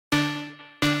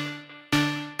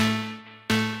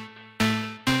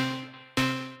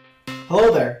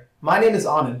Hello there, my name is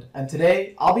Anand, and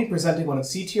today I'll be presenting one of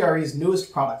CTRE's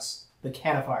newest products, the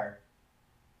CANifier.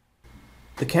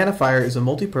 The CANifier is a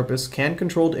multi-purpose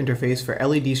CAN-controlled interface for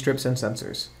LED strips and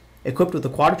sensors. Equipped with a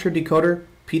Quadrature decoder,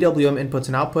 PWM inputs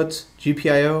and outputs,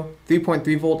 GPIO,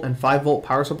 3.3 volt and 5 volt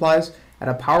power supplies, and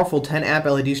a powerful 10 amp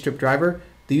LED strip driver,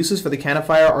 the uses for the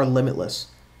CANifier are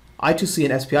limitless.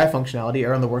 I2C and SPI functionality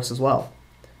are in the works as well.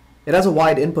 It has a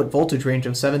wide input voltage range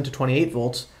of 7 to 28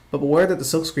 volts, but beware that the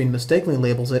silkscreen mistakenly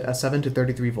labels it as 7 to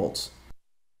 33 volts.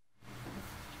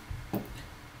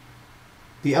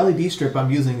 The LED strip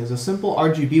I'm using is a simple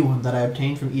RGB one that I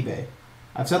obtained from eBay.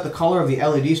 I've set the color of the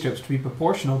LED strips to be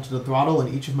proportional to the throttle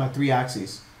in each of my 3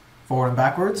 axes: forward and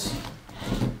backwards,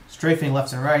 strafing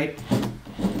left and right,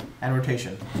 and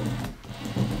rotation.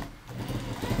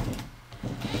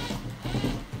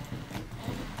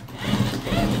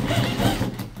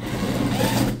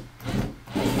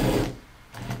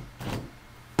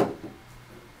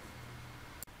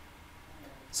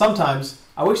 Sometimes,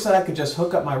 I wish that I could just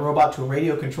hook up my robot to a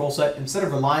radio control set instead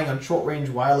of relying on short-range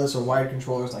wireless or wired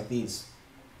controllers like these.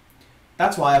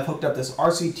 That's why I've hooked up this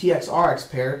RC-TX-RX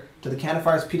pair to the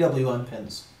CANifier's PWM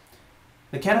pins.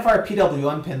 The CANifier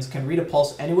PWM pins can read a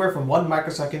pulse anywhere from 1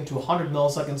 microsecond to 100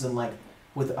 milliseconds in length,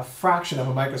 with a fraction of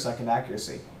a microsecond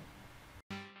accuracy.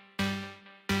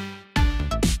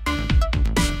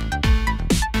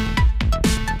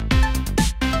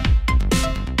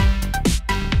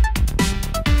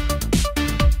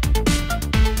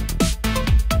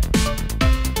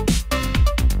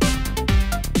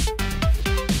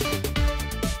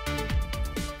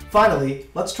 Finally,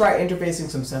 let's try interfacing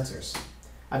some sensors.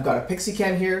 I've got a Pixie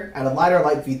CAN here and a LiDAR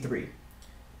Lite V3.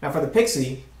 Now for the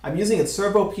Pixie, I'm using its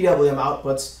servo PWM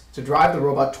outputs to drive the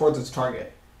robot towards its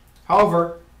target.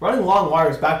 However, running long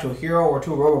wires back to a Hero or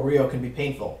to a RoboRio can be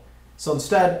painful, so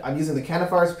instead I'm using the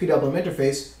CANifier's PWM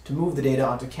interface to move the data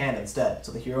onto CAN instead,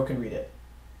 so the Hero can read it.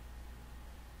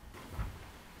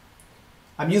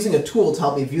 I'm using a tool to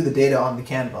help me view the data on the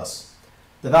CAN bus.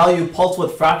 The value pulse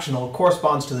width fractional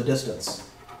corresponds to the distance.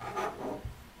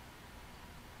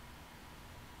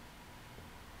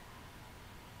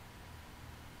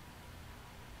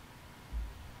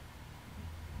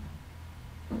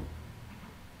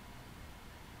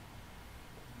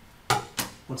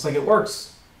 Looks like it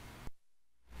works.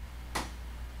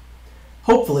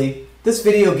 Hopefully, this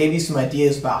video gave you some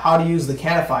ideas about how to use the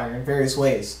CANifier in various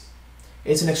ways.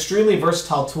 It's an extremely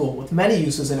versatile tool with many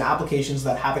uses in applications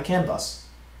that have a CAN bus.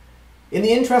 In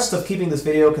the interest of keeping this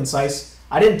video concise,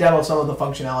 I didn't demo some of the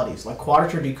functionalities like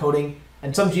Quadrature decoding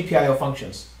and some GPIO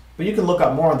functions, but you can look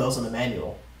up more on those in the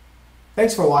manual.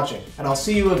 Thanks for watching, and I'll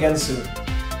see you again soon.